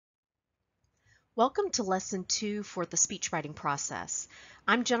Welcome to Lesson 2 for the speech writing process.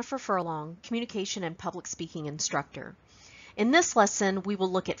 I'm Jennifer Furlong, Communication and Public Speaking Instructor. In this lesson, we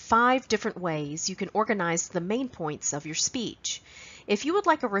will look at 5 different ways you can organize the main points of your speech. If you would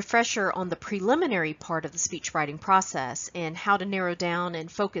like a refresher on the preliminary part of the speech writing process and how to narrow down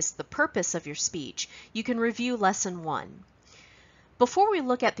and focus the purpose of your speech, you can review Lesson 1. Before we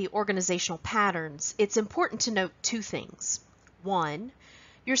look at the organizational patterns, it's important to note 2 things. 1,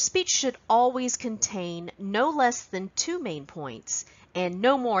 your speech should always contain no less than 2 main points and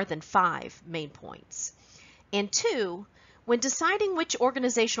no more than 5 main points. And 2, when deciding which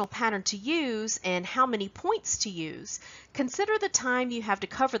organizational pattern to use and how many points to use, consider the time you have to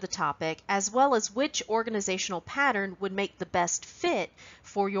cover the topic as well as which organizational pattern would make the best fit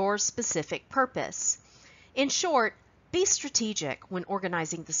for your specific purpose. In short, be strategic when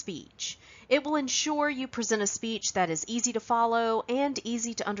organizing the speech. It will ensure you present a speech that is easy to follow and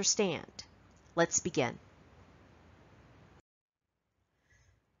easy to understand. Let's begin.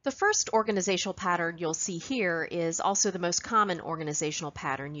 The first organizational pattern you'll see here is also the most common organizational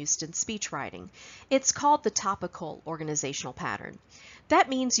pattern used in speech writing. It's called the topical organizational pattern. That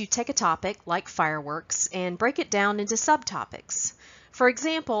means you take a topic, like fireworks, and break it down into subtopics. For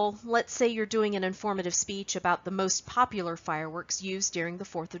example, let's say you're doing an informative speech about the most popular fireworks used during the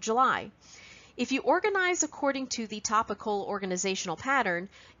 4th of July. If you organize according to the topical organizational pattern,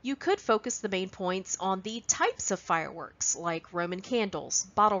 you could focus the main points on the types of fireworks, like Roman candles,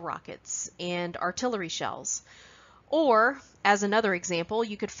 bottle rockets, and artillery shells. Or, as another example,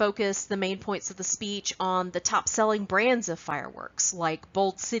 you could focus the main points of the speech on the top-selling brands of fireworks, like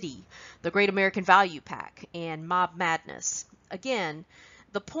Bold City, the Great American Value Pack, and Mob Madness. Again,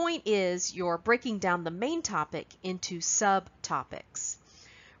 the point is you're breaking down the main topic into subtopics.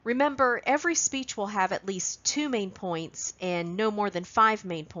 Remember, every speech will have at least 2 main points and no more than 5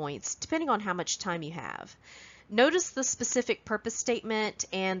 main points, depending on how much time you have. Notice the specific purpose statement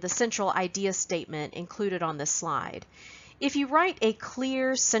and the central idea statement included on this slide. If you write a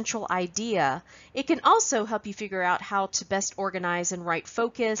clear central idea, it can also help you figure out how to best organize and write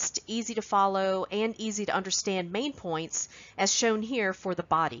focused, easy to follow, and easy to understand main points, as shown here for the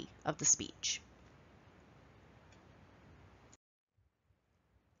body of the speech.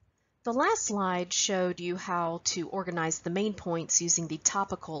 The last slide showed you how to organize the main points using the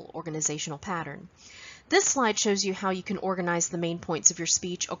topical organizational pattern. This slide shows you how you can organize the main points of your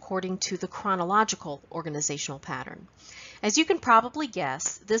speech according to the chronological organizational pattern. As you can probably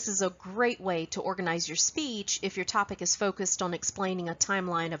guess, this is a great way to organize your speech if your topic is focused on explaining a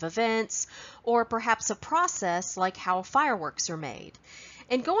timeline of events or perhaps a process like how fireworks are made.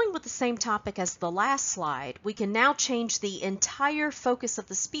 And going with the same topic as the last slide, we can now change the entire focus of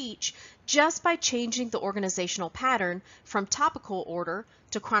the speech just by changing the organizational pattern from topical order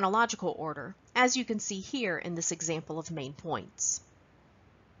to chronological order, as you can see here in this example of main points.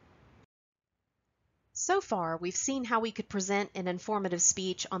 So far, we've seen how we could present an informative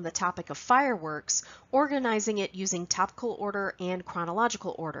speech on the topic of fireworks, organizing it using topical order and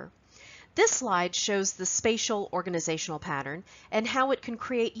chronological order. This slide shows the spatial organizational pattern and how it can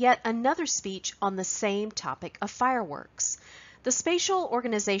create yet another speech on the same topic of fireworks. The spatial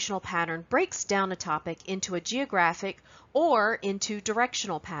organizational pattern breaks down a topic into a geographic or into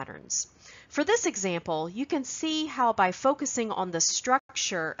directional patterns. For this example, you can see how by focusing on the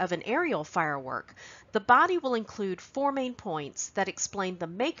structure of an aerial firework, the body will include 4 main points that explain the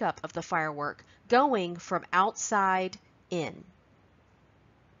makeup of the firework going from outside in.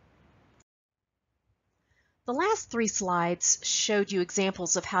 The last 3 slides showed you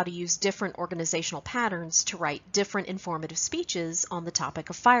examples of how to use different organizational patterns to write different informative speeches on the topic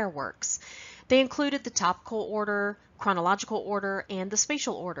of fireworks. They included the topical order, chronological order, and the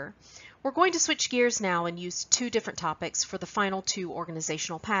spatial order. We're going to switch gears now and use 2 different topics for the final 2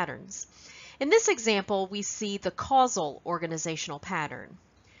 organizational patterns. In this example, we see the causal organizational pattern.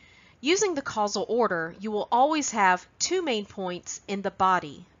 Using the causal order, you will always have 2 main points in the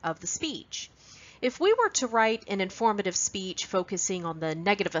body of the speech. If we were to write an informative speech focusing on the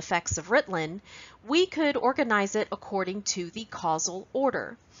negative effects of Ritalin, we could organize it according to the causal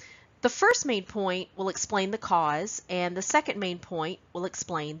order. The first main point will explain the cause, and the second main point will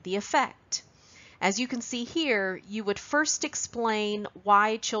explain the effect. As you can see here, you would first explain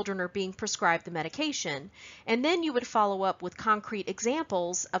why children are being prescribed the medication, and then you would follow up with concrete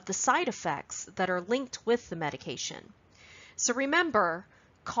examples of the side effects that are linked with the medication. So remember,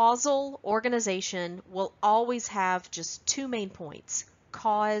 causal organization will always have just 2 main points,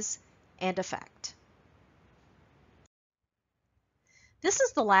 cause and effect. This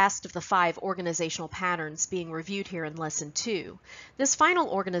is the last of the 5 organizational patterns being reviewed here in Lesson 2. This final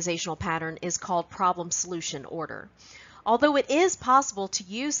organizational pattern is called problem-solution order. Although it is possible to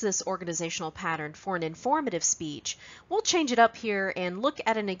use this organizational pattern for an informative speech, we'll change it up here and look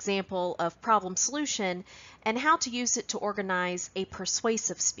at an example of problem solution and how to use it to organize a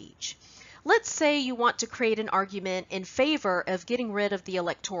persuasive speech. Let's say you want to create an argument in favor of getting rid of the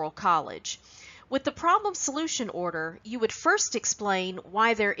Electoral College. With the problem-solution order, you would first explain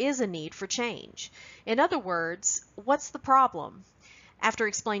why there is a need for change. In other words, what's the problem? After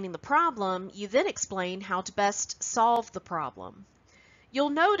explaining the problem, you then explain how to best solve the problem.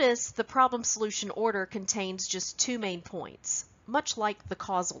 You'll notice the problem-solution order contains just 2 main points, much like the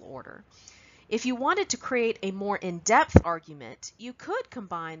causal order. If you wanted to create a more in-depth argument, you could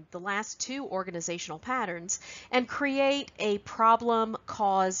combine the last 2 organizational patterns and create a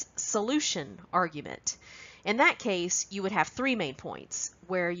problem-cause-solution argument. In that case, you would have 3 main points,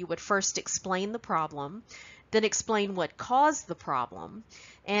 where you would first explain the problem, then explain what caused the problem,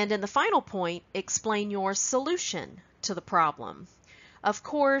 and in the final point, explain your solution to the problem. Of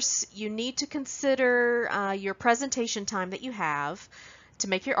course, you need to consider your presentation time that you have to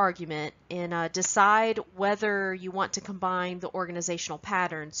make your argument and decide whether you want to combine the organizational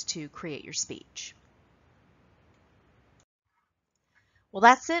patterns to create your speech. Well,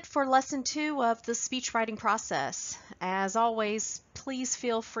 that's it for Lesson 2 of the speech writing process. As always, please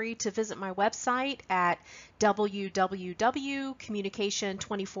feel free to visit my website at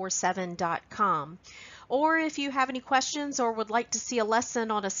www.communication247.com. Or if you have any questions or would like to see a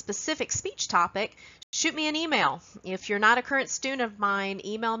lesson on a specific speech topic, shoot me an email. If you're not a current student of mine,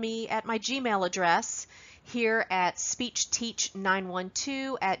 email me at my Gmail address here at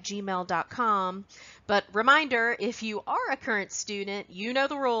speechteach912@gmail.com. But reminder, if you are a current student, you know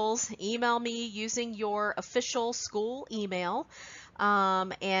the rules. Email me using your official school email,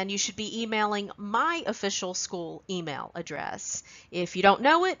 and you should be emailing my official school email address. If you don't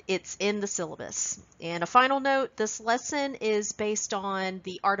know it, it's in the syllabus. And a final note, this lesson is based on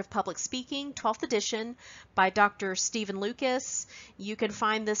The Art of Public Speaking, 12th edition by Dr. Stephen Lucas. You can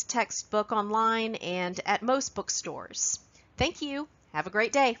find this textbook online and at most bookstores. Thank you. Have a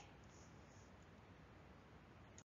great day.